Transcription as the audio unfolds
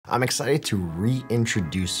I'm excited to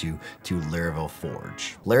reintroduce you to Laravel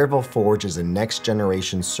Forge. Laravel Forge is a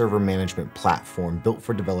next-generation server management platform built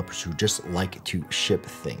for developers who just like to ship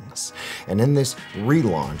things. And in this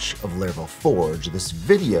relaunch of Laravel Forge, this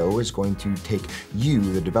video is going to take you,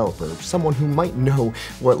 the developer, someone who might know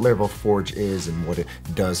what Laravel Forge is and what it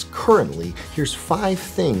does currently. Here's 5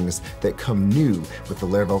 things that come new with the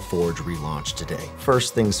Laravel Forge relaunch today.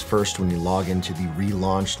 First things first, when you log into the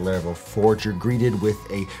relaunched Laravel Forge, you're greeted with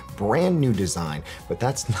a brand new design, but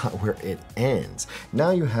that's not where it ends. Now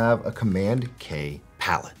you have a Command K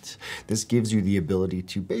palette. This gives you the ability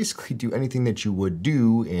to basically do anything that you would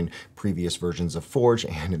do in previous versions of Forge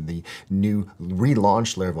and in the new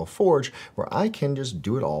relaunched Laravel Forge, where I can just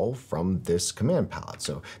do it all from this command palette.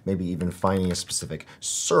 So maybe even finding a specific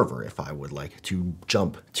server if I would like to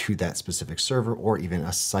jump to that specific server, or even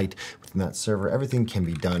a site within that server. Everything can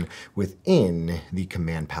be done within the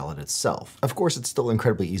command palette itself. Of course, it's still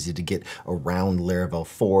incredibly easy to get around Laravel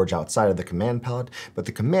Forge outside of the command palette, but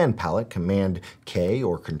the command palette, Command K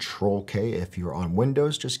or Control K if you're on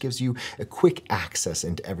Windows, just gives you a quick access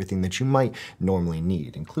into everything that you might normally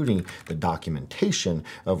need, including the documentation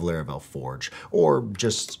of Laravel Forge, or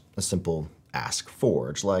just a simple ask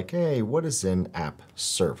Forge, like, hey, what is an app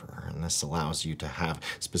server? And this allows you to have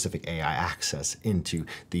specific AI access into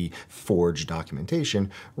the Forge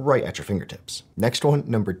documentation right at your fingertips. Next one,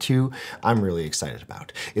 number 2, I'm really excited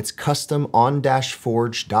about. It's custom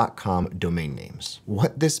on-forge.com domain names.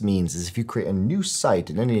 What this means is if you create a new site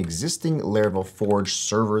in any existing Laravel Forge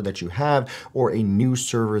server that you have, or a new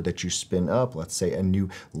server that you spin up, let's say a new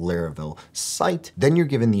Laravel site, then you're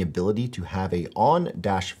given the ability to have a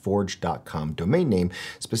on-forge.com domain name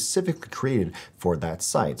specifically created for that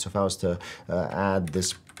site. So if I was to add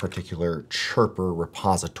this particular chirper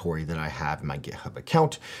repository that I have in my GitHub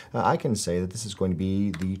account, I can say that this is going to be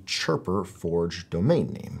the chirper Forge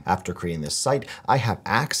domain name. After creating this site, I have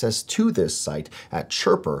access to this site at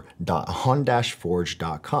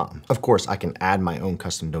chirper.on-forge.com. Of course, I can add my own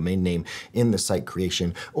custom domain name in the site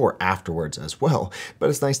creation or afterwards as well, but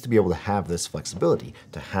it's nice to be able to have this flexibility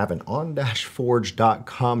to have an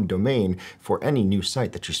on-forge.com domain for any new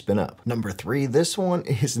site that you spin up. Number 3, this one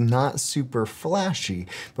is not super flashy,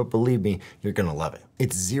 but believe me, you're gonna love it.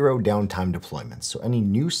 It's zero downtime deployments. So any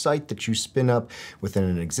new site that you spin up within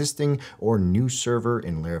an existing or new server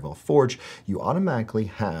in Laravel Forge, you automatically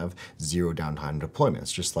have zero downtime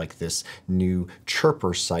deployments, just like this new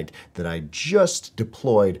Chirper site that I just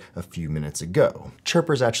deployed a few minutes ago.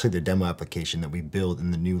 Chirper is actually the demo application that we build in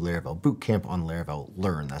the new Laravel Bootcamp on Laravel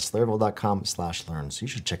Learn. That's laravel.com/learn, so you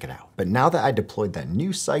should check it out. But now that I deployed that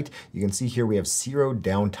new site, you can see here we have zero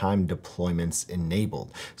downtime deployments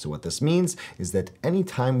enabled. So what this means is that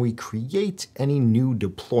anytime we create any new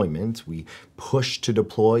deployment, we push to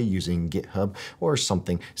deploy using GitHub or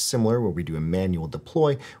something similar where we do a manual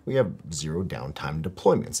deploy, we have zero downtime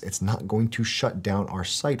deployments. It's not going to shut down our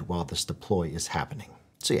site while this deploy is happening.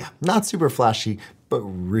 So yeah, not super flashy, but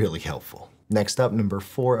really helpful. Next up, number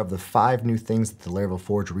 4 of the 5 new things that the Laravel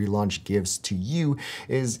Forge relaunch gives to you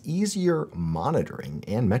is easier monitoring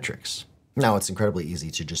and metrics. Now, it's incredibly easy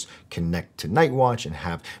to just connect to Nightwatch and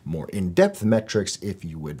have more in-depth metrics if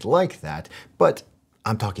you would like that, but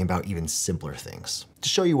I'm talking about even simpler things. To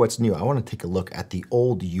show you what's new, I want to take a look at the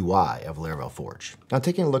old UI of Laravel Forge. Now,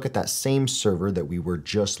 taking a look at that same server that we were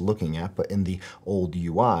just looking at, but in the old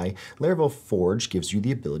UI, Laravel Forge gives you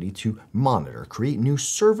the ability to monitor, create new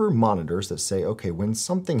server monitors that say, okay, when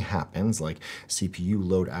something happens, like CPU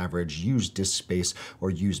load average, use disk space, or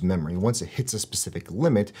use memory, once it hits a specific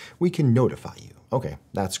limit, we can notify you. Okay,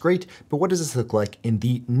 that's great, but what does this look like in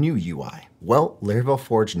the new UI? Well, Laravel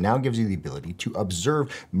Forge now gives you the ability to observe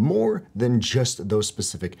more than just those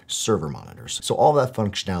specific server monitors. So all that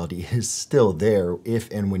functionality is still there if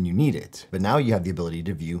and when you need it. But now you have the ability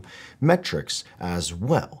to view metrics as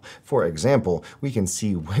well. For example, we can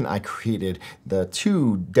see when I created the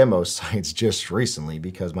 2 demo sites just recently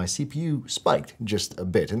because my CPU spiked just a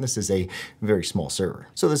bit, and this is a very small server.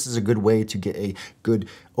 So this is a good way to get a good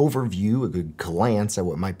overview, a good glance at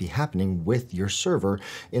what might be happening with your server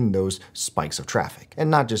in those spikes of traffic. And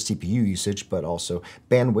not just CPU usage, but also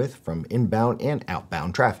bandwidth from inbound and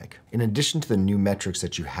outbound traffic. In addition to the new metrics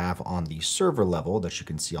that you have on the server level that you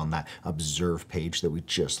can see on that observe page that we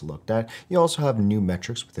just looked at, you also have new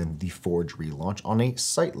metrics within the Forge relaunch on a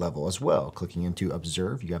site level as well. Clicking into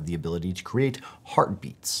observe, you have the ability to create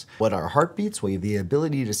heartbeats. What are heartbeats? Well, you have the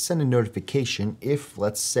ability to send a notification if,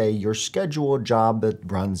 let's say, your scheduled job that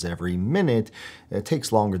runs every minute, it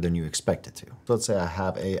takes longer than you expect it to. So let's say I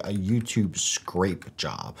have a YouTube scrape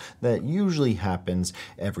job that usually happens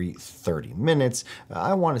every 30 minutes.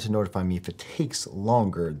 I want it to notify me if it takes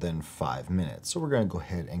longer than 5 minutes. So we're going to go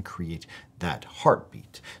ahead and create that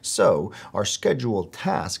heartbeat. So our scheduled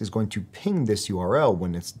task is going to ping this URL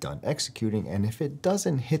when it's done executing, and if it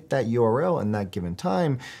doesn't hit that URL in that given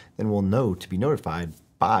time, then we'll know to be notified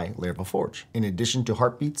by Laravel Forge. In addition to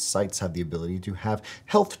heartbeats, sites have the ability to have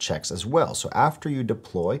health checks as well. So after you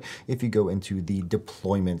deploy, if you go into the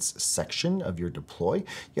deployments section of your deploy,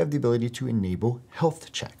 you have the ability to enable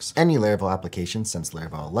health checks. Any Laravel application since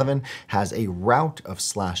Laravel 11 has a route of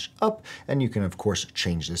 /up, and you can of course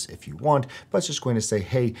change this if you want, but it's just going to say,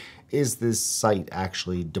 hey, is this site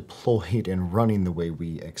actually deployed and running the way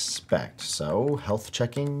we expect? So health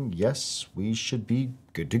checking, yes, we should be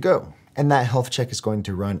good to go. And that health check is going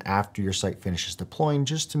to run after your site finishes deploying,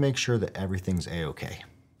 just to make sure that everything's a-okay.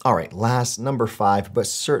 All right, last, number 5, but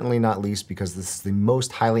certainly not least, because this is the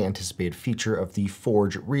most highly anticipated feature of the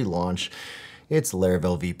Forge relaunch, it's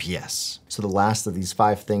Laravel VPS. So the last of these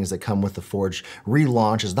 5 things that come with the Forge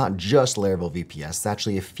relaunch is not just Laravel VPS, it's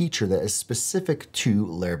actually a feature that is specific to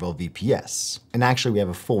Laravel VPS. And actually we have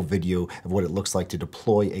a full video of what it looks like to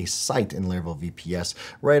deploy a site in Laravel VPS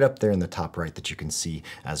right up there in the top right that you can see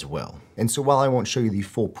as well. And so while I won't show you the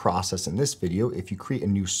full process in this video, if you create a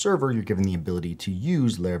new server, you're given the ability to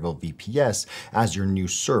use Laravel VPS as your new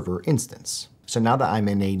server instance. So now that I'm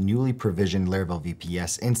in a newly provisioned Laravel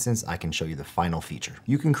VPS instance, I can show you the final feature.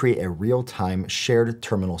 You can create a real-time shared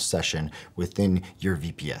terminal session within your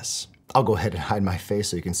VPS. I'll go ahead and hide my face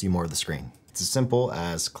so you can see more of the screen. It's as simple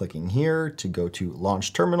as clicking here to go to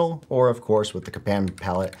Launch Terminal, or of course with the command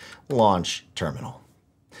palette, Launch Terminal.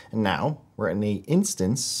 And now we're in an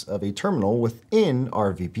instance of a terminal within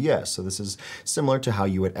our VPS. So this is similar to how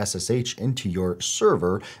you would SSH into your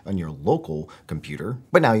server on your local computer,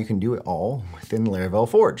 but now you can do it all within Laravel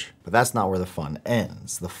Forge. But that's not where the fun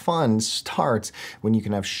ends. The fun starts when you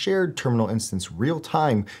can have shared terminal instance real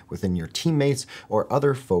time within your teammates or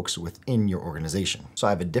other folks within your organization. So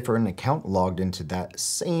I have a different account logged into that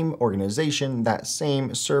same organization, that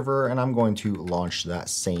same server, and I'm going to launch that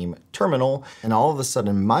same terminal. And all of a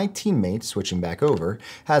sudden my teammates, switching back over,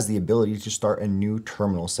 has the ability to start a new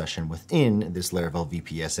terminal session within this Laravel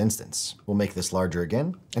VPS instance. We'll make this larger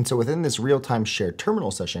again. And so within this real-time shared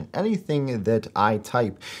terminal session, anything that I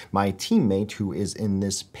type, my teammate who is in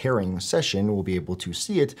this pairing session will be able to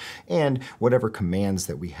see it, and whatever commands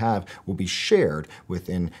that we have will be shared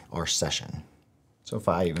within our session. So if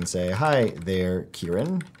I even say, hi there,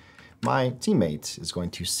 Kieran, my teammate is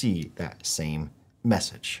going to see that same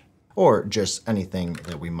message, or just anything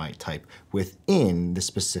that we might type within the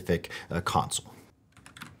specific console.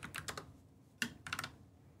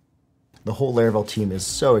 The whole Laravel team is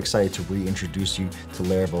so excited to reintroduce you to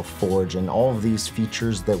Laravel Forge, and all of these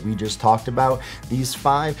features that we just talked about, these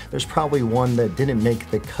 5, there's probably one that didn't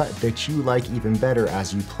make the cut that you like even better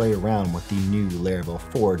as you play around with the new Laravel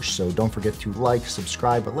Forge. So don't forget to like,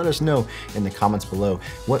 subscribe, but let us know in the comments below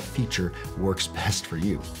what feature works best for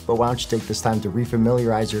you. But why don't you take this time to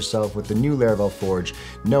refamiliarize yourself with the new Laravel Forge,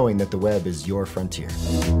 knowing that the web is your frontier.